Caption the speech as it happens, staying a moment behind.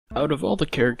Out of all the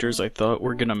characters I thought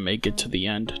were gonna make it to the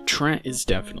end, Trent is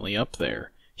definitely up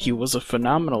there. He was a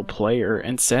phenomenal player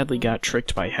and sadly got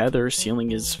tricked by Heather, sealing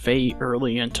his fate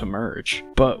early into Merge.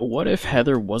 But what if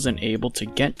Heather wasn't able to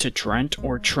get to Trent,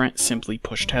 or Trent simply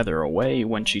pushed Heather away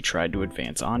when she tried to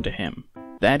advance onto him?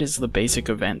 That is the basic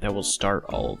event that will start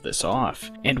all of this off.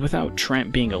 And without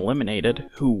Trent being eliminated,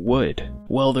 who would?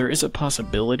 Well, there is a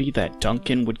possibility that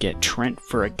Duncan would get Trent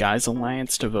for a guys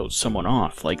alliance to vote someone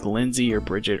off, like Lindsay or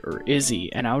Bridget or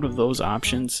Izzy, and out of those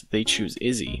options, they choose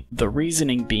Izzy. The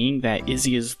reasoning being that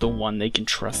Izzy is the one they can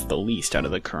trust the least out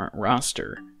of the current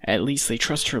roster. At least they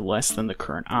trust her less than the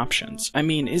current options. I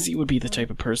mean, Izzy would be the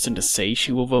type of person to say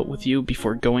she will vote with you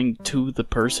before going to the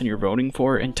person you're voting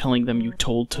for and telling them you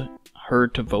told her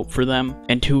to vote for them,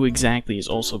 and who exactly is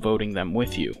also voting them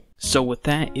with you. So with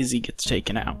that, Izzy gets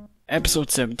taken out.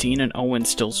 Episode 17, and Owen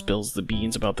still spills the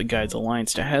beans about the guys'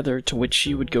 alliance to Heather, to which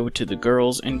she would go to the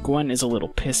girls, and Gwen is a little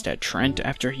pissed at Trent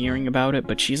after hearing about it,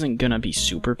 but she isn't gonna be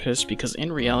super pissed because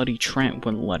in reality Trent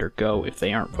wouldn't let her go if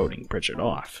they aren't voting Bridget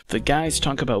off. The guys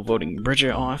talk about voting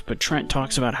Bridget off, but Trent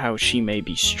talks about how she may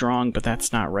be strong, but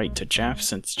that's not right to Jeff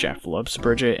since Jeff loves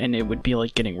Bridget and it would be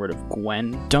like getting rid of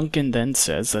Gwen. Duncan then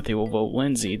says that they will vote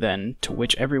Lindsay then, to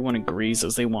which everyone agrees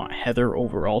as they want Heather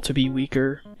overall to be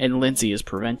weaker, and Lindsay is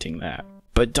preventing that.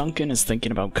 But Duncan is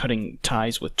thinking about cutting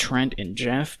ties with Trent and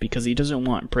Jeff because he doesn't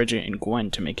want Bridget and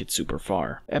Gwen to make it super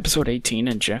far. Episode 18,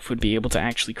 and Jeff would be able to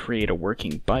actually create a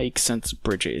working bike since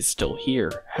Bridget is still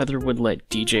here. Heather would let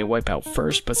DJ wipe out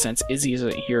first, but since Izzy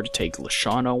isn't here to take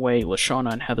Lashana away,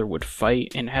 Lashana and Heather would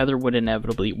fight, and Heather would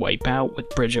inevitably wipe out,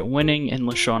 with Bridget winning and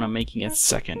Lashana making it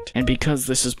second. And because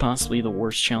this is possibly the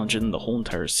worst challenge in the whole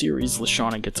entire series,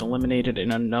 Lashana gets eliminated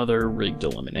in another rigged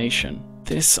elimination.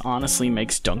 This honestly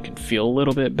makes Duncan feel a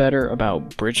little bit better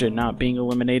about Bridget not being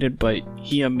eliminated, but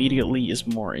he immediately is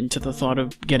more into the thought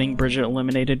of getting Bridget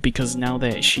eliminated because now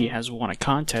that she has won a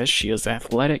contest, she is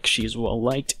athletic, she is well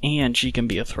liked, and she can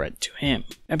be a threat to him.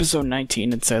 Episode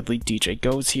 19, and sadly DJ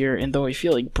goes here, and though I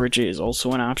feel like Bridget is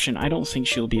also an option, I don't think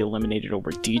she'll be eliminated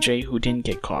over DJ, who didn't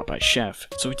get caught by Chef,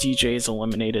 so DJ is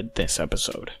eliminated this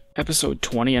episode. Episode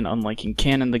 20, and unlike in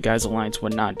canon, the guys' alliance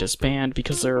would not disband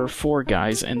because there are 4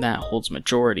 guys and that holds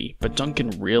majority, but Duncan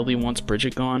really wants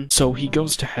Bridget gone, so he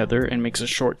goes to Heather and makes a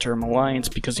short-term alliance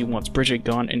because he wants Bridget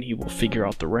gone and he will figure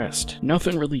out the rest.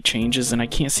 Nothing really changes and I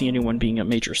can't see anyone being a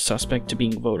major suspect to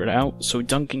being voted out, so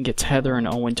Duncan gets Heather and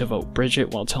Owen to vote Bridget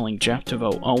while telling Jeff to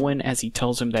vote Owen, as he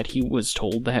tells him that he was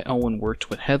told that Owen worked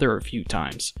with Heather a few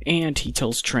times. And he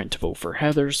tells Trent to vote for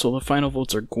Heather, so the final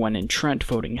votes are Gwen and Trent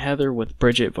voting Heather, with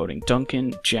Bridget voting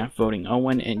Duncan, Jeff voting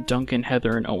Owen, and Duncan,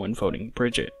 Heather, and Owen voting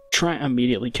Bridget. Trent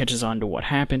immediately catches on to what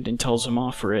happened and tells him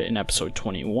off for it in episode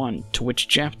 21, to which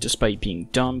Jeff, despite being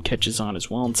dumb, catches on as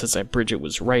well and says that Bridget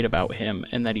was right about him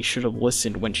and that he should have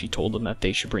listened when she told him that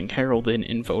they should bring Harold in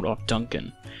and vote off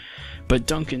Duncan. But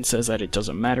Duncan says that it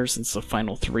doesn't matter since the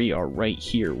final 3 are right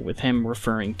here, with him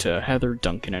referring to Heather,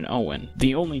 Duncan, and Owen.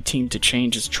 The only team to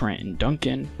change is Trent and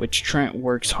Duncan, which Trent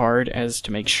works hard as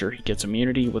to make sure he gets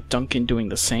immunity, with Duncan doing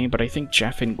the same, but I think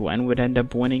Jeff and Gwen would end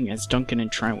up winning as Duncan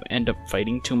and Trent would end up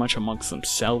fighting too much amongst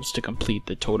themselves to complete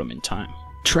the totem in time.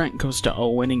 Trent goes to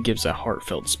Owen and gives a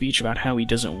heartfelt speech about how he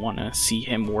doesn't want to see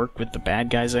him work with the bad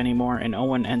guys anymore, and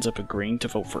Owen ends up agreeing to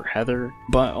vote for Heather,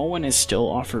 but Owen is still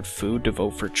offered food to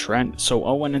vote for Trent, so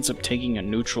Owen ends up taking a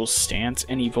neutral stance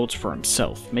and he votes for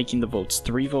himself, making the votes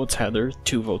 3 votes Heather,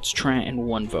 2 votes Trent, and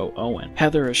 1 vote Owen.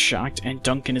 Heather is shocked and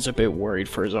Duncan is a bit worried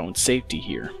for his own safety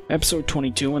here. Episode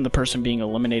 22, and the person being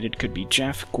eliminated could be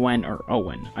Jeff, Gwen, or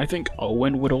Owen. I think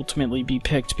Owen would ultimately be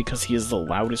picked because he is the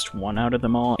loudest one out of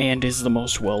them all and is the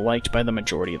most well liked by the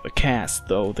majority of the cast,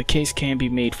 though the case can be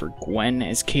made for Gwen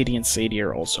as Katie and Sadie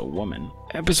are also women.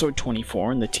 Episode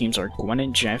 24, and the teams are Gwen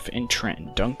and Jeff and Trent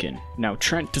and Duncan. Now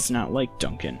Trent does not like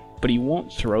Duncan, but he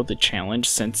won't throw the challenge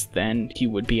since then he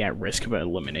would be at risk of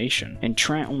elimination, and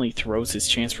Trent only throws his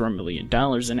chance for $1 million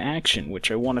in action,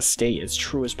 which I want to stay as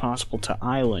true as possible to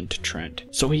Island Trent.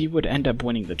 So he would end up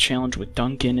winning the challenge with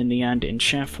Duncan in the end, and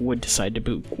Jeff would decide to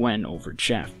boot Gwen over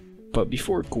Jeff. But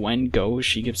before Gwen goes,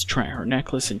 she gives Trent her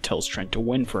necklace and tells Trent to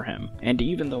win for him. And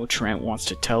even though Trent wants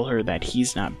to tell her that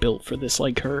he's not built for this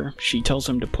like her, she tells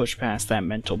him to push past that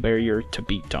mental barrier to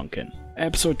beat Duncan.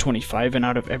 episode 25, and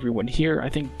out of everyone here, I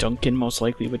think Duncan most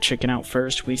likely would chicken out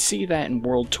first. We see that in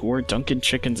World Tour, Duncan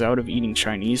chickens out of eating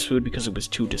Chinese food because it was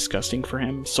too disgusting for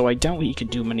him, so I doubt he could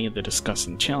do many of the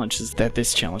disgusting challenges that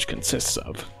this challenge consists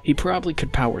of. He probably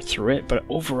could power through it, but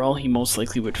overall he most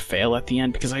likely would fail at the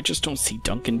end because I just don't see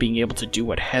Duncan being able to do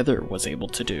what Heather was able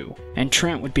to do. And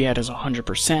Trent would be at his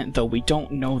 100%, though we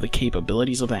don't know the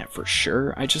capabilities of that for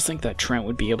sure. I just think that Trent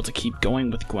would be able to keep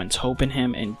going with Gwen's hope in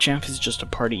him, and Jeff is just a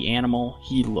party animal.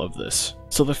 He'd love this.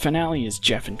 So the finale is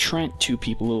Jeff and Trent, two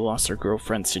people who lost their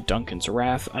girlfriends to Duncan's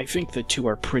wrath. I think the two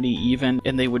are pretty even,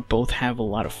 and they would both have a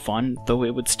lot of fun, though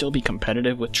it would still be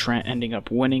competitive with Trent ending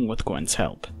up winning with Gwen's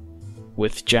help,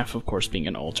 with Jeff of course being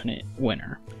an alternate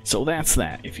winner. So that's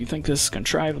that. If you think this is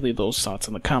contrived, leave those thoughts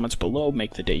in the comments below,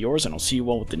 make the day yours, and I'll see you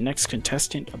all with the next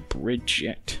contestant,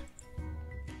 Bridget.